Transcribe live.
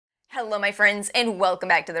Hello my friends and welcome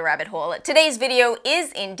back to the rabbit hole. Today's video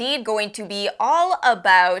is indeed going to be all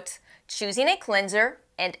about choosing a cleanser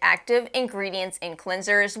and active ingredients in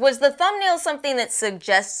cleansers. Was the thumbnail something that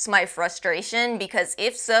suggests my frustration? Because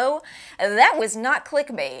if so, that was not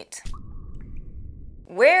clickbait.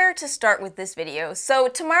 Where to start with this video? So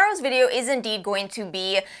tomorrow's video is indeed going to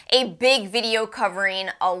be a big video covering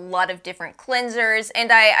a lot of different cleansers,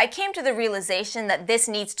 and I came to the realization that this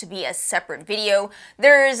needs to be a separate video.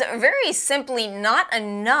 There's very simply not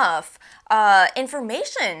enough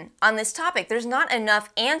information on this topic. There's not enough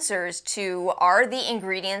answers to, are the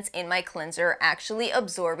ingredients in my cleanser actually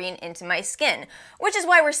absorbing into my skin? Which is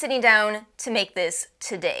why we're sitting down to make this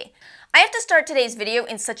today. I have to start today's video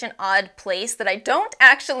in such an odd place that I don't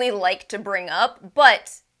actually like to bring up,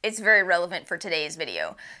 but it's very relevant for today's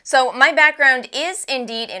video. So my background is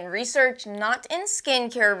indeed in research, not in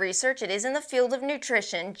skincare research. It is in the field of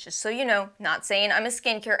nutrition, just so you know, not saying I'm a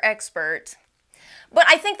skincare expert. But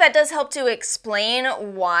I think that does help to explain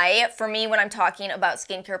why, for me, when I'm talking about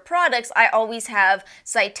skincare products, I always have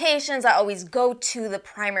citations, I always go to the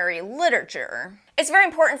primary literature. It's very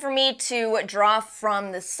important for me to draw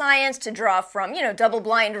from the science, to draw from,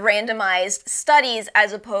 double-blind randomized studies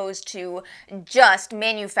as opposed to just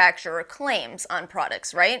manufacturer claims on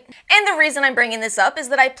products, right? And the reason I'm bringing this up is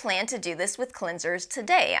that I plan to do this with cleansers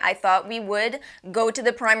today. I thought we would go to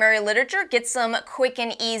the primary literature, get some quick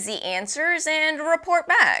and easy answers, and report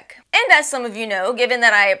back. And as some of you know, given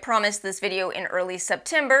that I promised this video in early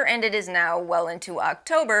September and it is now well into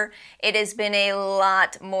October, it has been a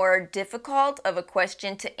lot more difficult of a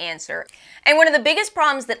question to answer. And one of the biggest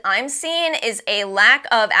problems that I'm seeing is a lack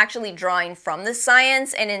of actually drawing from the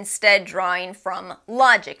science and instead drawing from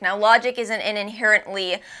logic. Now, logic isn't an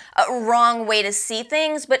inherently wrong way to see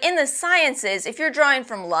things, but in the sciences, if you're drawing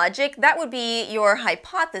from logic, that would be your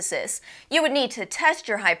hypothesis. You would need to test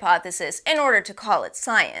your hypothesis in order to call it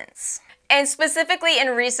science. And specifically in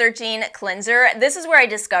researching cleanser, this is where I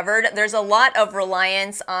discovered there's a lot of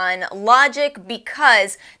reliance on logic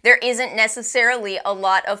because there isn't necessarily a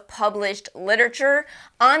lot of published literature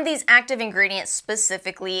on these active ingredients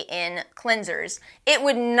specifically in cleansers. It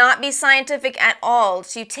would not be scientific at all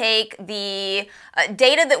to take the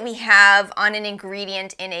data that we have on an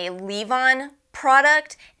ingredient in a leave-on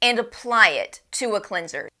product and apply it to a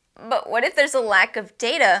cleanser. But what if there's a lack of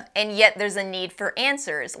data and yet there's a need for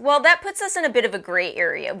answers? Well, that puts us in a bit of a gray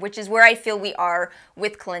area, which is where I feel we are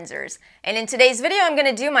with cleansers. And in today's video, I'm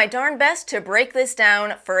going to do my darn best to break this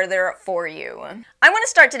down further for you. I want to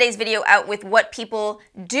start today's video out with what people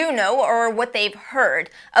do know or what they've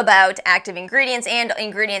heard about active ingredients and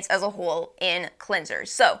ingredients as a whole in cleansers.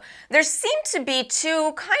 So there seem to be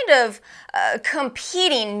two kind of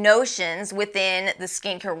competing notions within the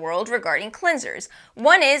skincare world regarding cleansers.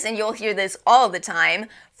 One is, and you'll hear this all the time,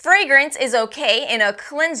 fragrance is okay in a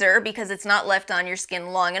cleanser because it's not left on your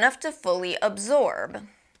skin long enough to fully absorb.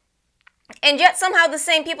 And yet somehow the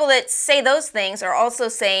same people that say those things are also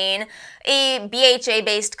saying a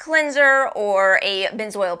BHA-based cleanser or a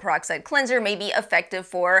benzoyl peroxide cleanser may be effective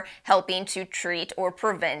for helping to treat or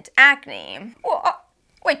prevent acne. Well,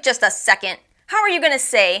 wait just a second. How are you going to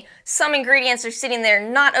say some ingredients are sitting there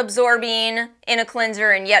not absorbing in a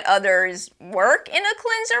cleanser and yet others work in a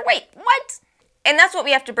cleanser? Wait, what? And that's what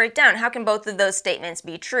we have to break down. How can both of those statements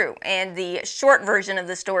be true? And the short version of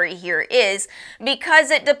the story here is because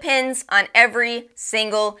it depends on every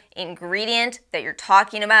single ingredient that you're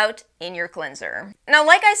talking about in your cleanser. Now,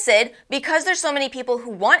 like I said, because there's so many people who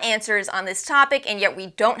want answers on this topic and yet we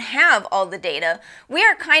don't have all the data, we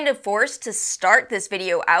are kind of forced to start this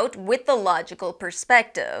video out with the logical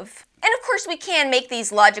perspective. And of course we can make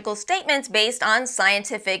these logical statements based on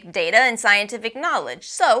scientific data and scientific knowledge.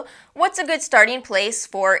 So what's a good starting place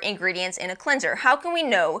for ingredients in a cleanser? How can we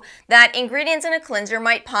know that ingredients in a cleanser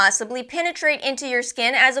might possibly penetrate into your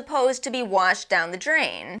skin as opposed to be washed down the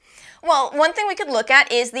drain? Well, one thing we could look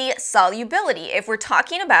at is the solubility. If we're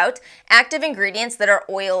talking about active ingredients that are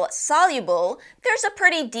oil soluble, there's a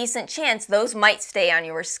pretty decent chance those might stay on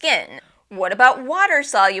your skin. What about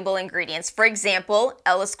water-soluble ingredients? For example,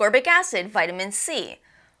 L-ascorbic acid, vitamin C.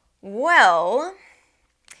 Well,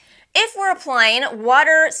 if we're applying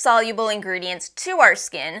water-soluble ingredients to our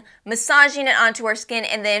skin, massaging it onto our skin,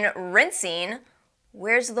 and then rinsing,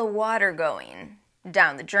 where's the water going?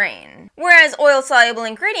 Down the drain. Whereas oil-soluble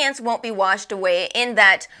ingredients won't be washed away in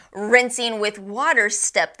that rinsing with water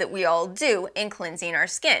step that we all do in cleansing our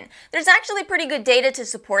skin. There's actually pretty good data to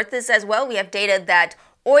support this as well. We have data that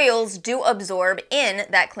oils do absorb in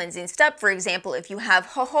that cleansing step. For example, if you have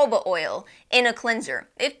jojoba oil in a cleanser,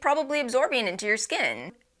 it's probably absorbing into your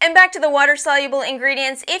skin. And back to the water-soluble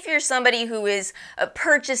ingredients, if you're somebody who is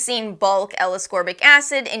purchasing bulk L-ascorbic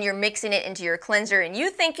acid and you're mixing it into your cleanser and you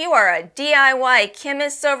think you are a DIY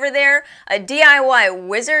chemist over there, a DIY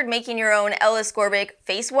wizard making your own L-ascorbic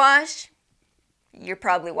face wash, you're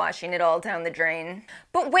probably washing it all down the drain.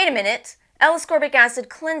 But wait a minute, L-ascorbic acid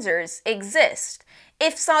cleansers exist.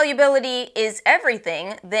 If solubility is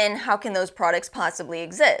everything, then how can those products possibly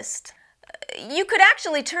exist? You could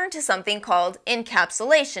actually turn to something called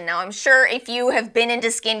encapsulation. Now, I'm sure if you have been into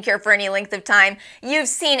skincare for any length of time, you've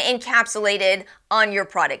seen encapsulated on your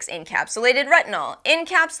products. Encapsulated retinol,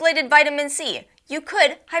 encapsulated vitamin C. You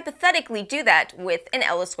could hypothetically do that with an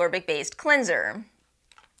L-ascorbic based cleanser.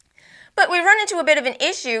 But we run into a bit of an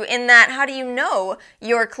issue in that how do you know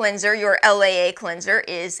your cleanser, your LAA cleanser,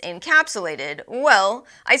 is encapsulated? Well,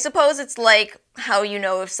 I suppose it's like how you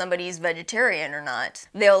know if somebody's vegetarian or not.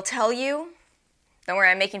 They'll tell you. Don't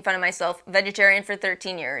worry, I'm making fun of myself. Vegetarian for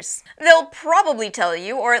 13 years. They'll probably tell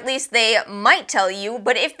you, or at least they might tell you,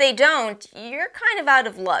 but if they don't, you're kind of out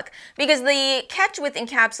of luck. Because the catch with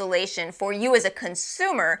encapsulation for you as a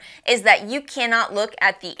consumer is that you cannot look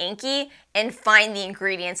at the INCI and find the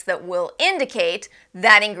ingredients that will indicate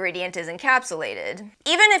that ingredient is encapsulated.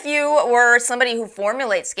 Even if you were somebody who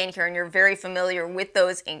formulates skincare and you're very familiar with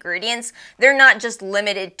those ingredients, they're not just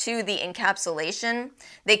limited to the encapsulation.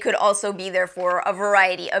 They could also be there for a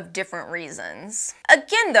variety of different reasons.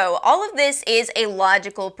 Again though, all of this is a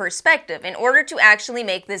logical perspective. In order to actually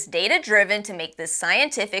make this data-driven, to make this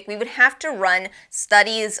scientific, we would have to run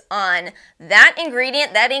studies on that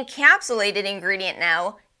ingredient, that encapsulated ingredient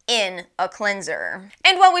now, in a cleanser.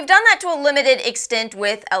 And while we've done that to a limited extent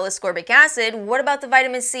with L-ascorbic acid, what about the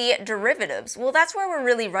vitamin C derivatives? Well, that's where we're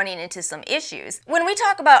really running into some issues. When we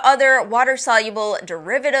talk about other water-soluble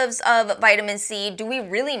derivatives of vitamin C, do we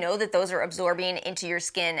really know that those are absorbing into your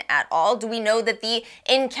skin at all? Do we know that the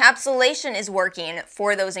encapsulation is working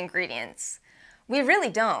for those ingredients? We really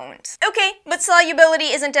don't. Okay, but solubility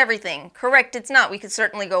isn't everything. Correct, it's not. We could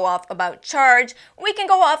certainly go off about charge. We can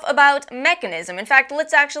go off about mechanism. In fact,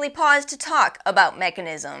 let's actually pause to talk about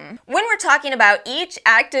mechanism. When we're talking about each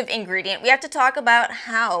active ingredient, we have to talk about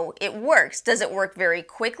how it works. Does it work very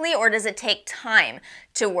quickly or does it take time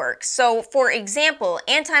to work? So, for example,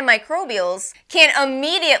 antimicrobials can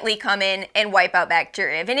immediately come in and wipe out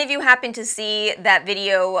bacteria. If any of you happen to see that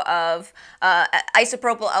video of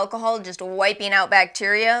isopropyl alcohol just wiping out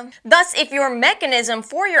bacteria. Thus, if your mechanism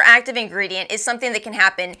for your active ingredient is something that can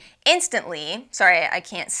happen instantly, sorry, I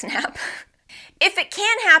can't snap. If it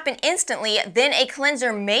can happen instantly, then a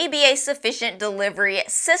cleanser may be a sufficient delivery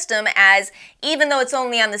system, as even though it's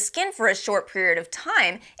only on the skin for a short period of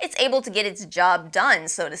time, it's able to get its job done,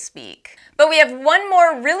 so to speak. But we have one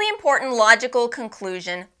more really important logical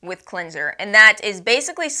conclusion with cleanser, and that is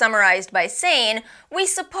basically summarized by saying, we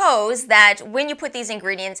suppose that when you put these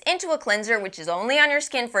ingredients into a cleanser, which is only on your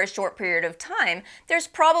skin for a short period of time, there's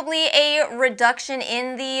probably a reduction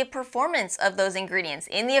in the performance of those ingredients,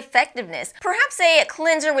 in the effectiveness. Perhaps a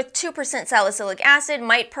cleanser with 2% salicylic acid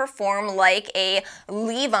might perform like a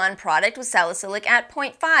leave-on product with salicylic at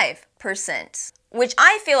 0.5%. Which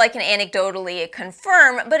I feel I can anecdotally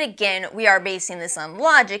confirm, but again, we are basing this on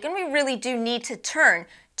logic, and we really do need to turn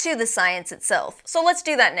to the science itself. So let's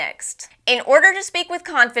do that next. In order to speak with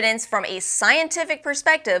confidence from a scientific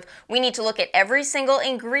perspective, we need to look at every single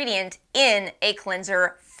ingredient in a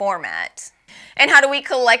cleanser format. And how do we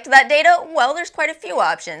collect that data? Well, there's quite a few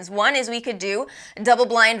options. One is we could do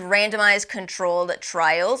double-blind randomized controlled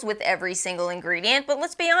trials with every single ingredient, but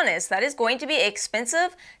let's be honest, that is going to be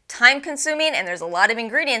expensive, time-consuming, and there's a lot of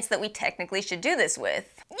ingredients that we technically should do this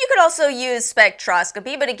with. You could also use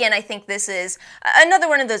spectroscopy, but again, I think this is another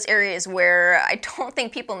one of those areas where I don't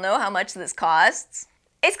think people know how much this costs.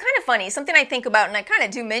 It's kind of funny, something I think about and I kind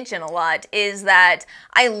of do mention a lot is that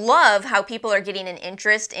I love how people are getting an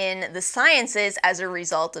interest in the sciences as a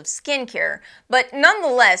result of skincare. But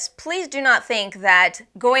nonetheless, please do not think that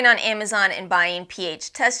going on Amazon and buying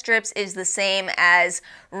pH test strips is the same as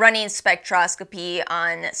running spectroscopy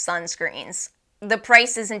on sunscreens. The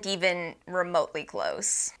price isn't even remotely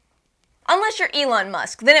close. Unless you're Elon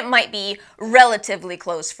Musk, then it might be relatively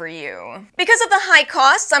close for you. Because of the high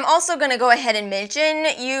costs, I'm also going to go ahead and mention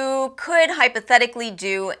you could hypothetically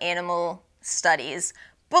do animal studies.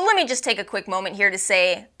 But let me just take a quick moment here to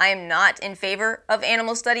say I am not in favor of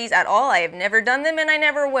animal studies at all. I have never done them and I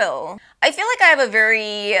never will. I feel like I have a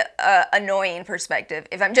very annoying perspective,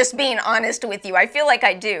 if I'm just being honest with you. I feel like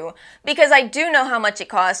I do, because I do know how much it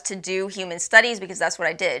costs to do human studies, because that's what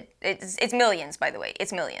I did. It's millions, by the way.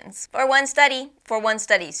 It's millions. For one study,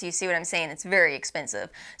 so you see what I'm saying? It's very expensive.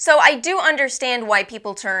 So I do understand why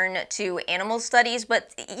people turn to animal studies,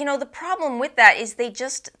 but you know, the problem with that is they're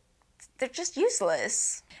just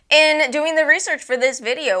useless. In doing the research for this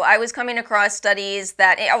video, I was coming across studies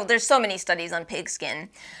that, oh, there's so many studies on pig skin,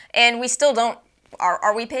 and we still don't,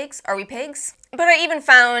 are we pigs? Are we pigs? But I even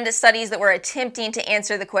found studies that were attempting to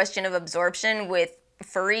answer the question of absorption with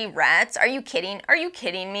furry rats. Are you kidding? Are you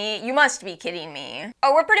kidding me? You must be kidding me.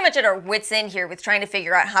 Oh, we're pretty much at our wits' end here with trying to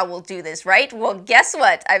figure out how we'll do this, right? Well, guess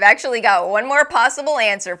what? I've actually got one more possible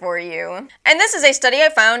answer for you. And this is a study I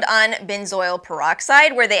found on benzoyl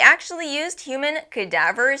peroxide, where they actually used human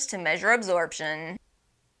cadavers to measure absorption.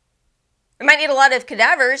 We might need a lot of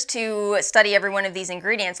cadavers to study every one of these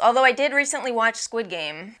ingredients, although I did recently watch Squid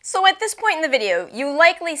Game. So at this point in the video, you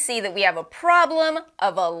likely see that we have a problem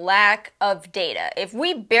of a lack of data. If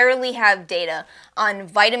we barely have data on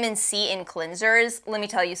vitamin C in cleansers, let me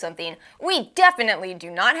tell you something, we definitely do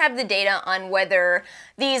not have the data on whether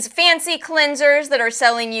these fancy cleansers that are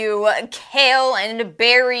selling you kale and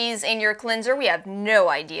berries in your cleanser, we have no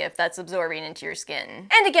idea if that's absorbing into your skin.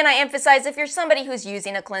 And again, I emphasize, if you're somebody who's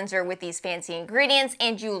using a cleanser with these fancy ingredients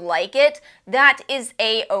and you like it, that is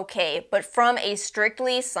a-okay. But from a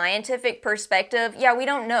strictly scientific perspective, yeah, we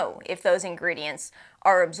don't know if those ingredients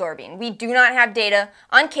are absorbing. We do not have data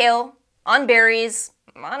on kale, on berries,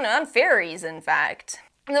 on fairies, in fact.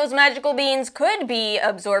 Those magical beans could be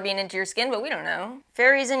absorbing into your skin, but we don't know.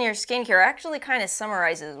 Fairies in your skincare actually kind of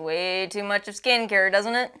summarizes way too much of skincare,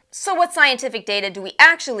 doesn't it? So what scientific data do we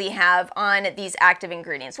actually have on these active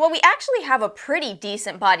ingredients? Well, we actually have a pretty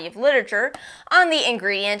decent body of literature on the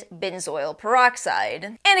ingredient benzoyl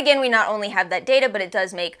peroxide. And again, we not only have that data, but it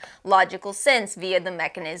does make logical sense via the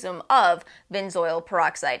mechanism of benzoyl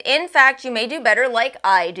peroxide. In fact, you may do better, like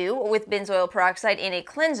I do, with benzoyl peroxide in a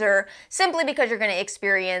cleanser, simply because you're going to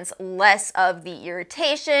experience less of the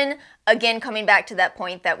irritation. Again, coming back to that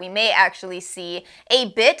point that we may actually see a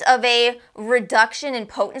bit of a reduction in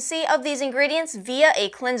potency of these ingredients via a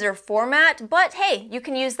cleanser format, but hey, you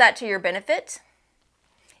can use that to your benefit.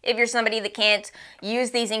 If you're somebody that can't use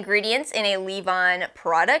these ingredients in a leave-on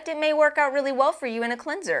product, it may work out really well for you in a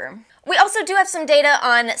cleanser. We also do have some data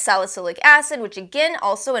on salicylic acid, which again,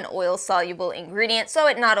 also an oil-soluble ingredient, so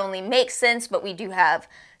it not only makes sense, but we do have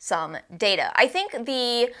some data. I think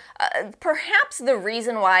perhaps the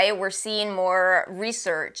reason why we're seeing more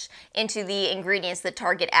research into the ingredients that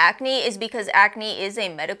target acne is because acne is a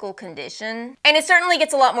medical condition. And it certainly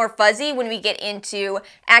gets a lot more fuzzy when we get into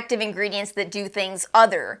active ingredients that do things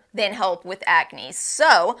other than help with acne.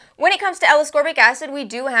 So when it comes to L-ascorbic acid, we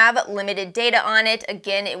do have limited data on it.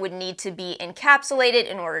 Again, it would need to be encapsulated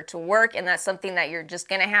in order to work, and that's something that you're just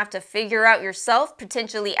gonna have to figure out yourself,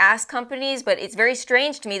 potentially ask companies, but it's very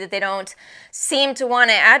strange to me that they don't seem to want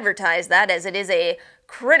to advertise that, as it is a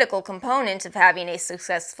critical component of having a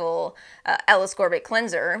successful L-ascorbic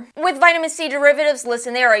cleanser. With vitamin C derivatives,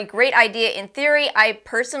 listen, they are a great idea in theory. I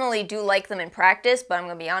personally do like them in practice, but I'm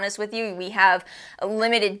going to be honest with you, we have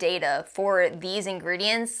limited data for these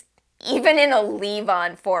ingredients, even in a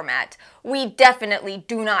leave-on format. We definitely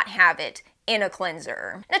do not have it in a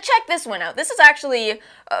cleanser. Now check this one out. This is actually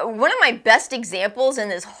one of my best examples in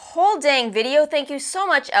this whole dang video. Thank you so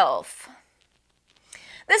much, e.l.f.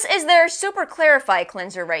 This is their Super Clarify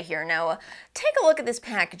cleanser right here. Now take a look at this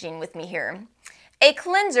packaging with me here. A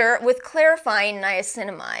cleanser with clarifying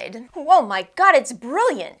niacinamide. Oh my god, it's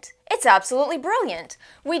brilliant! It's absolutely brilliant.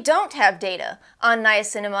 We don't have data on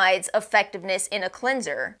niacinamide's effectiveness in a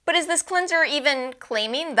cleanser. But is this cleanser even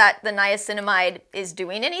claiming that the niacinamide is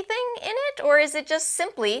doing anything in it? Or is it just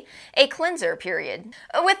simply a cleanser, period?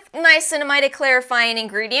 With niacinamide, a clarifying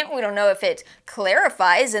ingredient, we don't know if it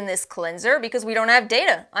clarifies in this cleanser because we don't have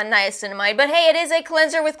data on niacinamide. But hey, it is a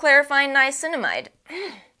cleanser with clarifying niacinamide.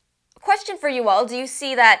 Question for you all, do you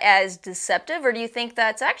see that as deceptive, or do you think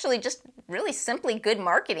that's actually just really simply good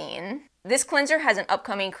marketing? This cleanser has an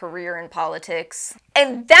upcoming career in politics.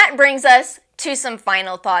 And that brings us to some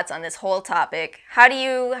final thoughts on this whole topic. How do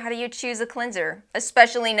you choose a cleanser?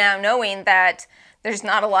 Especially now knowing that there's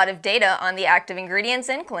not a lot of data on the active ingredients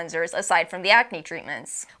in cleansers aside from the acne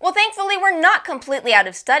treatments. Well, thankfully, we're not completely out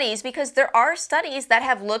of studies because there are studies that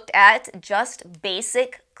have looked at just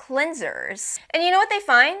basic cleansers. And you know what they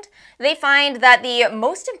find? They find that the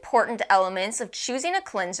most important elements of choosing a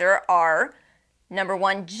cleanser are Number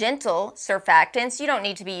 1, gentle surfactants. You don't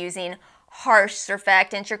need to be using harsh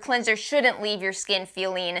surfactants. Your cleanser shouldn't leave your skin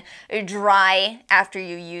feeling dry after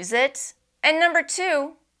you use it. And number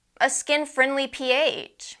 2, a skin-friendly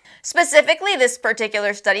pH. Specifically, this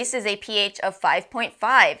particular study says a pH of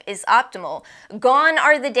 5.5 is optimal. Gone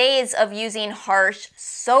are the days of using harsh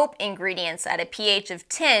soap ingredients at a pH of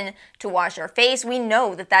 10 to wash our face. We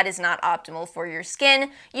know that that is not optimal for your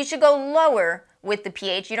skin. You should go lower with the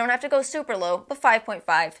pH. You don't have to go super low, but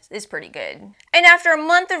 5.5 is pretty good. And after a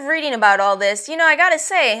month of reading about all this, I gotta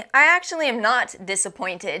say, I actually am not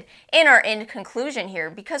disappointed in our end conclusion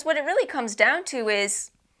here, because what it really comes down to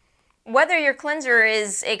is whether your cleanser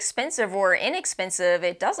is expensive or inexpensive,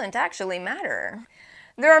 it doesn't actually matter.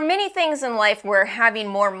 There are many things in life where having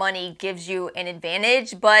more money gives you an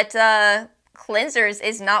advantage, but cleansers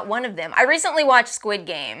is not one of them. I recently watched Squid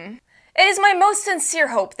Game. It is my most sincere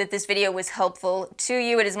hope that this video was helpful to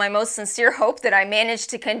you. It is my most sincere hope that I managed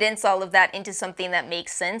to condense all of that into something that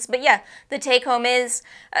makes sense. But yeah, the take home is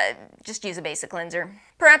just use a basic cleanser.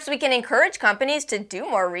 Perhaps we can encourage companies to do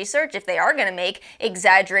more research if they are going to make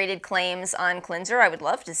exaggerated claims on cleanser. I would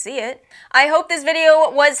love to see it. I hope this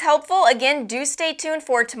video was helpful. Again, do stay tuned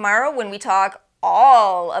for tomorrow when we talk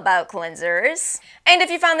all about cleansers. And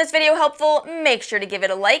if you found this video helpful, make sure to give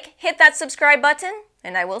it a like, hit that subscribe button,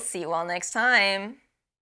 and I will see you all next time.